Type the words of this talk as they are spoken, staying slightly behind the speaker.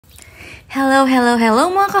Hello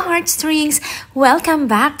mga ka-Heartstrings! Welcome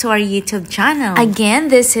back to our YouTube channel. Again,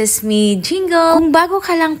 this is me, Jingle. Kung bago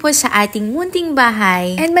ka lang po sa ating munting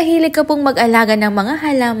bahay and mahilig ka pong mag-alaga ng mga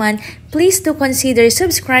halaman, please do consider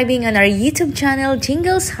subscribing on our YouTube channel,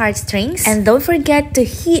 Jingle's Heartstrings. And don't forget to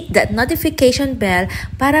hit that notification bell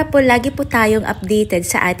para po lagi po tayong updated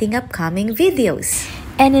sa ating upcoming videos.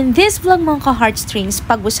 And in this vlog mga ka-Heartstrings,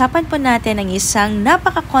 pag-usapan po natin ang isang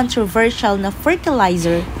napaka-controversial na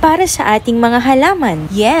fertilizer para sa ating mga halaman.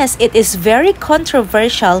 Yes, it is very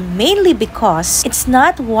controversial mainly because it's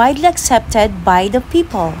not widely accepted by the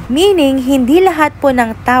people. Meaning, hindi lahat po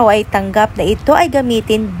ng tao ay tanggap na ito ay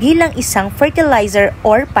gamitin bilang isang fertilizer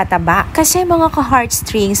or pataba. Kasi mga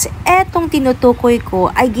ka-Heartstrings, etong tinutukoy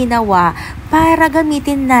ko ay ginawa para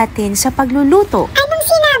gamitin natin sa pagluluto. Anong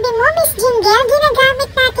sinabi mo, Miss Jingle? Ginagamit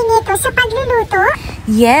natin ito sa pagluluto?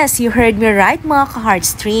 Yes, you heard me right mga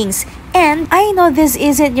ka-Heartstrings. And I know this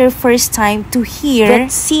isn't your first time to hear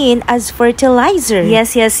VETSIN as fertilizer.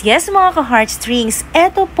 Yes mga ka-Heartstrings.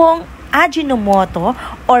 Ito pong Ajinomoto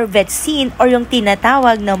or VETSIN or yung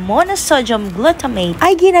tinatawag na monosodium glutamate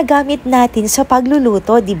ay ginagamit natin sa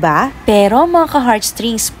pagluluto, di ba? Pero mga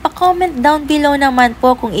ka-Heartstrings, pa-comment down below naman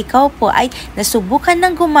po kung ikaw po ay nasubukan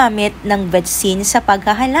ng gumamit ng VETSIN sa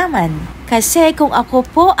paghahalaman. Kasi kung ako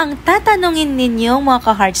po ang tatanungin ninyo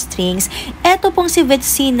mga ka-Heartstrings, eto pong si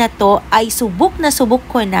VETSIN na to ay subok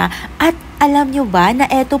ko na at alam nyo ba na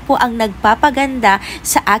eto po ang nagpapaganda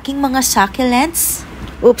sa aking mga succulents?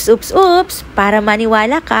 Oops, para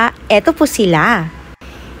maniwala ka, eto po sila.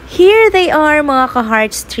 Here they are mga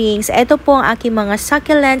ka-Heartstrings. Ito po ang aking mga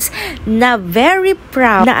succulents na very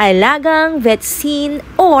proud na alagang VETSIN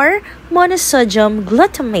or monosodium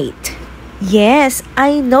glutamate. Yes,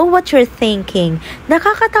 I know what you're thinking.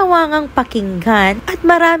 Nakakatawangang pakinggan at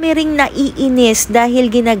marami ring naiinis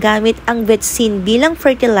dahil ginagamit ang VETSIN bilang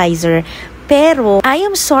fertilizer. Pero, I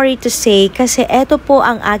am sorry to say kasi ito po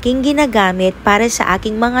ang aking ginagamit para sa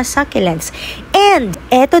aking mga succulents. And,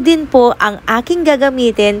 ito din po ang aking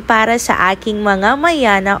gagamitin para sa aking mga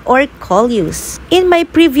mayana or coleus. In my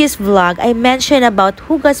previous vlog, I mentioned about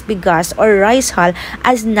hugas bigas or rice hull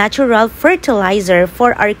as natural fertilizer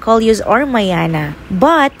for our coleus or mayana.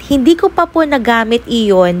 But, hindi ko pa po nagamit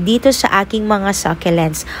iyon dito sa aking mga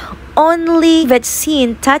succulents. Only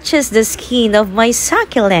VETSIN touches the skin of my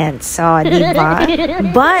succulents. So, diba?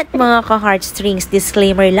 But, mga ka-Heartstrings,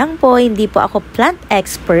 disclaimer lang po, hindi po ako plant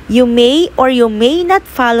expert. You may or you may not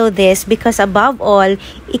follow this because above all,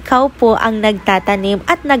 ikaw po ang nagtatanim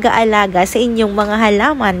at nag-aalaga sa inyong mga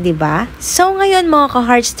halaman, diba? So, ngayon mga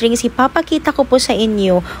ka-Heartstrings, ipapakita ko po sa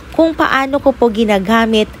inyo kung paano ko po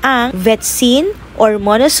ginagamit ang VETSIN or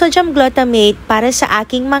monosodium glutamate para sa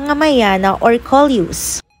aking mga mayana or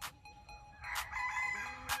coleus.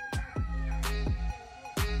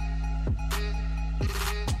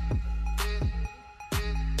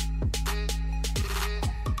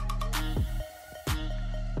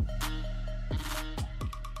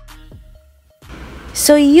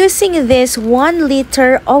 So, using this 1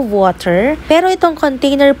 liter of water, pero itong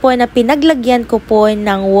container po na pinaglagyan ko po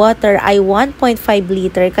ng water ay 1.5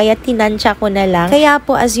 liter, kaya tinansya ko na lang. Kaya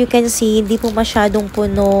po, as you can see, hindi po masyadong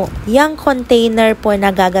puno yung container po na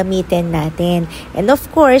gagamitin natin. And of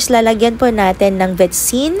course, lalagyan po natin ng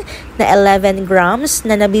VETSIN na 11 grams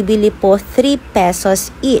na nabibili po 3 pesos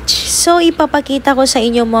each. So, ipapakita ko sa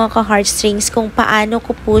inyo mga ka-Heartstrings kung paano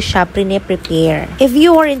ko po siya prepare. If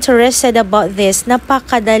you are interested about this,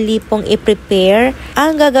 napakadali pong i-prepare.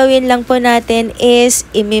 Ang gagawin lang po natin is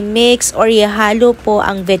imimix or ihalo po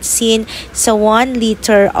ang VETSIN sa 1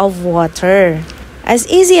 liter of water. As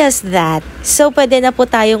easy as that. So, pwede na po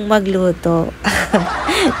tayong magluto.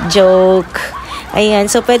 Joke.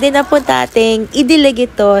 Ayan, so pwede na po nating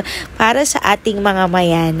idilig ito para sa ating mga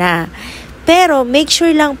mayana. Pero make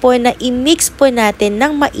sure lang po na i-mix po natin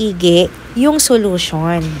ng maigi yung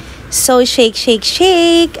solution. So, shake.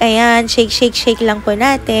 Ayan, shake lang po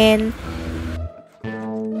natin.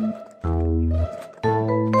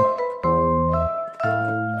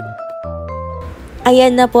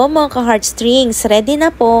 Ayan na po mga ka-Heartstrings, ready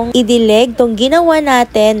na pong idilig tong ginawa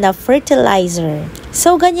natin na fertilizer.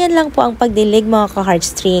 So, ganyan lang po ang pagdilig mga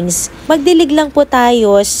ka-Heartstrings. Magdilig lang po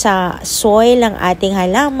tayo sa soil ng ating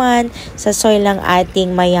halaman, sa soil ng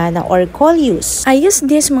ating mayana or coleus. I use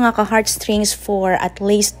this mga ka-Heartstrings for at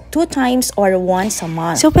least 2 times or once a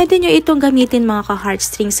month. So, pwede nyo itong gamitin mga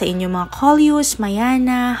ka-Heartstrings sa inyong mga coleus,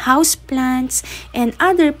 mayana, house plants, and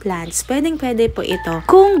other plants. Pwede po ito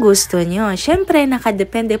kung gusto nyo. Syempre,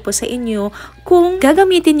 nakadepende po sa inyo kung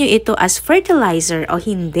gagamitin nyo ito as fertilizer o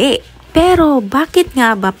hindi. Pero, bakit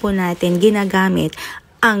nga ba po natin ginagamit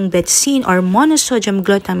ang VETSIN or monosodium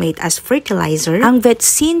glutamate as fertilizer. Ang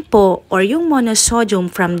VETSIN po or yung monosodium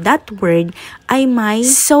from that word ay may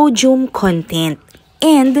sodium content.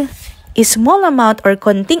 And small amount or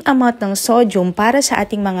konting amount ng sodium para sa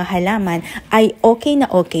ating mga halaman ay okay na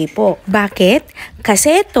okay po. Bakit?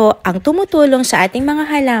 Kasi ito ang tumutulong sa ating mga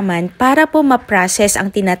halaman para po ma-process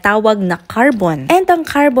ang tinatawag na carbon. And ang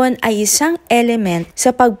carbon ay isang element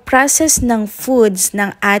sa pag-process ng foods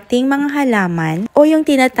ng ating mga halaman o yung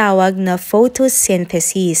tinatawag na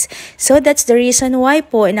photosynthesis. So that's the reason why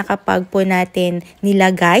po nakapag po natin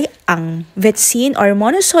nilagay ang VETSIN or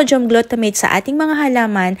monosodium glutamate sa ating mga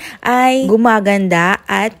halaman ay gumaganda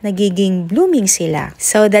at nagiging blooming sila.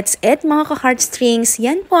 So that's it mga ka-heartstrings.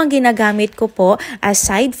 Yan po ang ginagamit ko po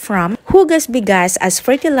aside from hugas bigas as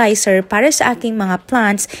fertilizer para sa aking mga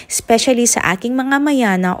plants, especially sa aking mga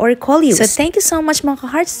mayana or coleus. So thank you so much mga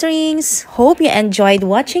ka-heartstrings. Hope you enjoyed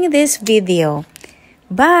watching this video.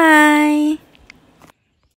 Bye!